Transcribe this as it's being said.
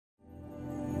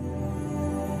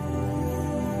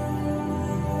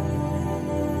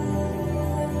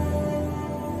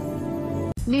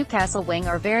Newcastle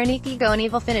winger Veronika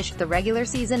Goniva finished the regular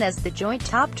season as the joint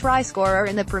top try scorer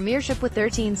in the Premiership with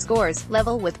 13 scores,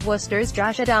 level with Worcester's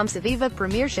Josh Adamsaviva.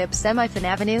 Premiership semi-final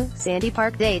Avenue, Sandy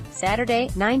Park date, Saturday,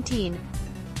 19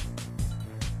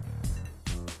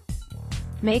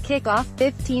 May kick-off,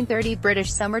 15:30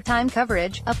 British summertime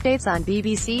coverage, updates on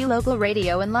BBC local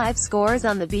radio and live scores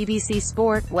on the BBC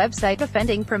Sport website.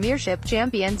 Defending Premiership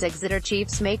champions Exeter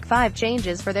Chiefs make 5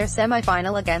 changes for their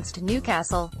semi-final against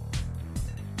Newcastle.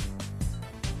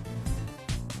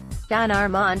 Don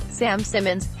Armand, Sam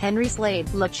Simmonds, Henry Slade,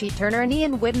 Lucci Turner and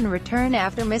Ian Whitten return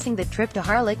after missing the trip to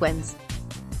Harlequins.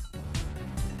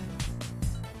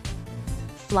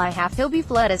 Fly half Hilby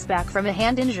Flood is back from a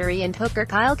hand injury and hooker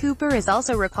Kyle Cooper is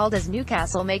also recalled as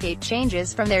Newcastle make 8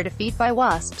 changes from their defeat by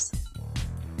Wasps.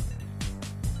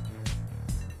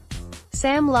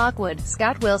 Sam Lockwood,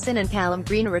 Scott Wilson and Callum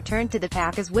Green return to the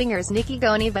pack as wingers Nicky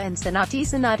Goniva and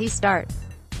Sanati start.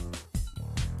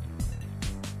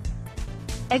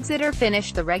 Exeter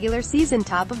finished the regular season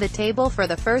top of the table for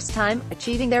the first time,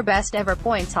 achieving their best ever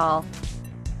points haul.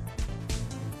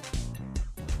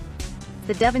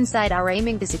 The Devon side are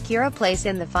aiming to secure a place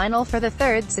in the final for the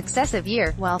 3rd successive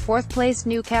year, while 4th-placed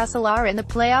Newcastle are in the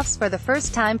playoffs for the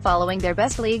first time following their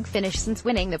best league finish since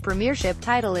winning the Premiership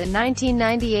title in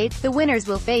 1998. The winners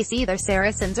will face either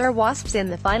Saracens or Wasps in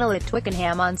the final at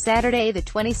Twickenham on Saturday, the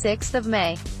 26th of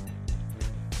May.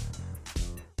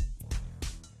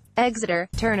 Exeter: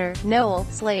 Turner, Noel,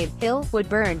 Slade, Hill,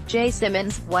 Woodburn, J.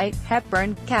 Simmons, White,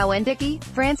 Hepburn, Cowan-Dickey,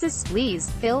 Francis, Lees,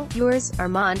 Hill, Ewers,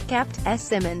 Armand, Capt, S.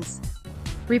 Simmons.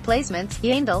 Replacements: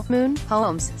 Yandel, Moon,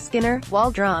 Holmes, Skinner,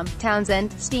 Waldrom,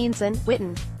 Townsend, Steenson,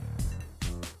 Whitten.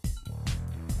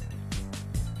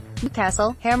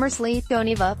 Newcastle: Hammersley,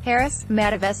 Goniva, Harris,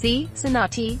 Matavesi,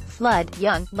 Sanati, Flood,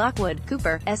 Young, Lockwood,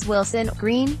 Cooper, S. Wilson,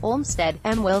 Green, Olmsted,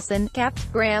 M. Wilson,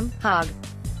 Capt, Graham, Hogg.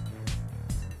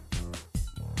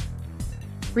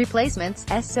 Replacements: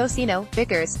 S. Socino,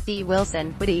 Vickers, D.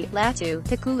 Wilson, Whitty, Latu,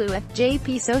 Takulu, J.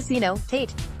 P. Socino,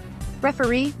 Tate.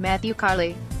 Referee: Matthew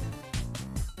Carley.